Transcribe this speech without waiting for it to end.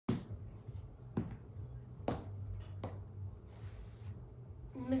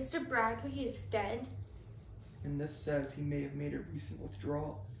Mr. Bradley is dead? And this says he may have made a recent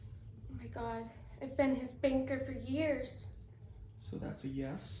withdrawal. Oh my God, I've been his banker for years. So that's a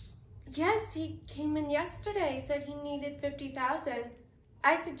yes? Yes, he came in yesterday, said he needed $50,000.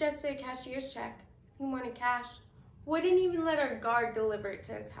 I suggested a cashier's check. He wanted cash. Wouldn't even let our guard deliver it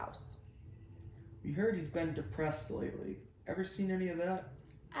to his house. We heard he's been depressed lately. Ever seen any of that?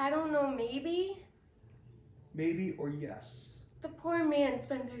 I don't know, maybe? Maybe or yes? The poor man's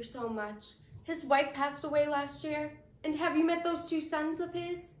been through so much. His wife passed away last year. And have you met those 2 sons of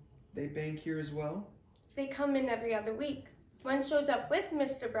his? They bank here as well? They come in every other week. One shows up with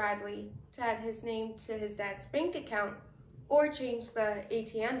Mr. Bradley to add his name to his dad's bank account or change the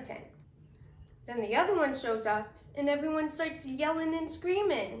ATM pin. Then the other one shows up and everyone starts yelling and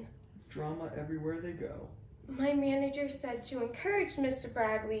screaming. Drama everywhere they go. My manager said to encourage Mr.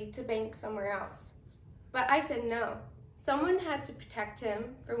 Bradley to bank somewhere else. But I said no. Someone had to protect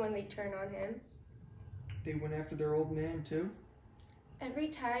him for when they turn on him. They went after their old man too? Every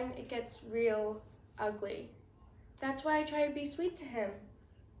time it gets real ugly. That's why I try to be sweet to him.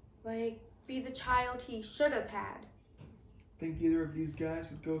 Like, be the child he should have had. Think either of these guys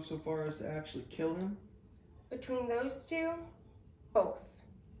would go so far as to actually kill him? Between those 2, both.